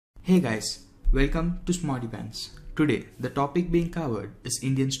Hey guys, welcome to Smarty Pants. Today, the topic being covered is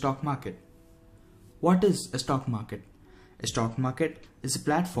Indian stock market. What is a stock market? A stock market is a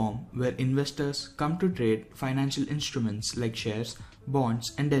platform where investors come to trade financial instruments like shares,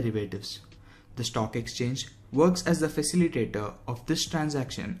 bonds, and derivatives. The stock exchange works as the facilitator of this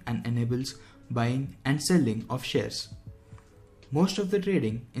transaction and enables buying and selling of shares. Most of the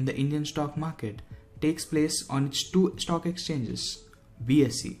trading in the Indian stock market takes place on its two stock exchanges,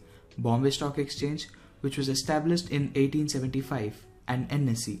 BSE, Bombay Stock Exchange, which was established in 1875, and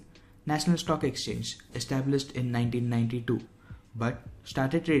NSE, National Stock Exchange, established in 1992, but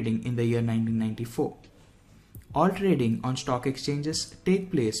started trading in the year 1994. All trading on stock exchanges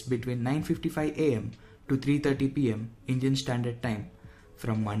take place between 9:55 am to 3:30 pm Indian Standard Time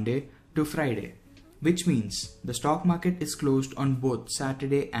from Monday to Friday, which means the stock market is closed on both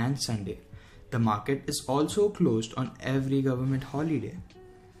Saturday and Sunday. The market is also closed on every government holiday.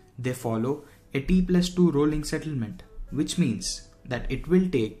 They follow a T+2 rolling settlement, which means that it will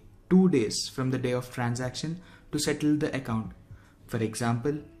take 2 days from the day of transaction to settle the account. For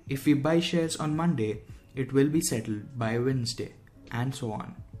example, if we buy shares on Monday, it will be settled by Wednesday, and so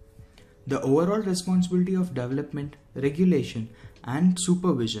on. The overall responsibility of development, regulation, and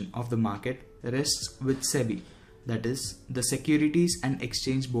supervision of the market rests with SEBI, that is, the Securities and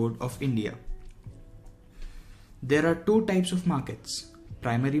Exchange Board of India. There are two types of markets,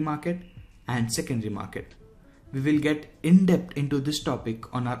 primary market and secondary market. We will get in depth into this topic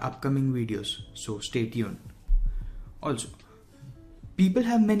on our upcoming videos, so stay tuned. Also, people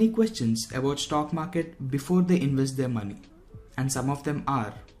have many questions about stock market before they invest their money, and some of them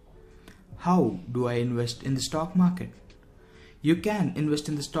are: how do I invest in the stock market? You can invest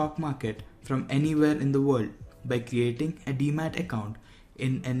in the stock market from anywhere in the world by creating a Demat account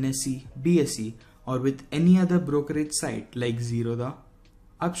in NSE, BSE, or with any other brokerage site like Zerodha,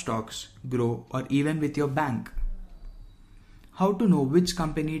 Upstocks, Grow, or even with your bank. How to know which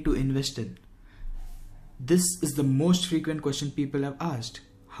company to invest in? This is the most frequent question people have asked.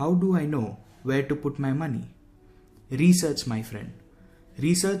 How do I know where to put my money? Research, my friend.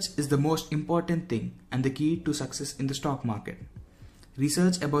 Research is the most important thing and the key to success in the stock market.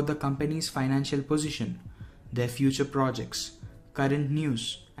 Research about the company's financial position, their future projects, current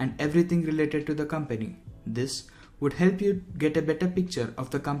news, and everything related to the company. This would help you get a better picture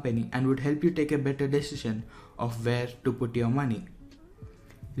of the company and would help you take a better decision of where to put your money.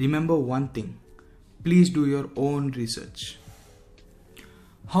 Remember one thing, please do your own research.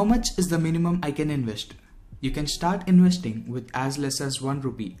 How much is the minimum I can invest? You can start investing with as less as 1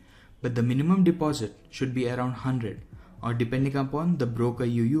 rupee, but the minimum deposit should be around 100 or depending upon the broker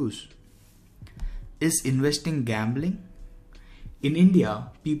you use. Is investing gambling? In India,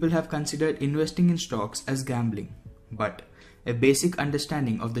 people have considered investing in stocks as gambling, but a basic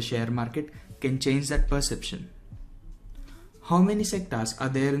understanding of the share market can change that perception. How many sectors are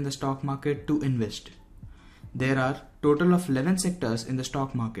there in the stock market to invest? There are total of 11 sectors in the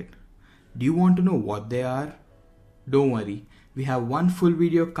stock market. Do you want to know what they are? Don't worry, we have one full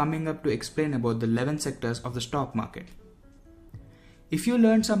video coming up to explain about the 11 sectors of the stock market. If you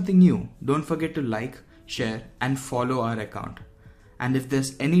learned something new, don't forget to like, share, and follow our account. And if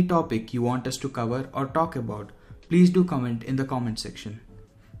there's any topic you want us to cover or talk about, please do comment in the comment section.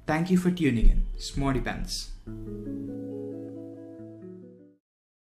 Thank you for tuning in. Smarty Pants.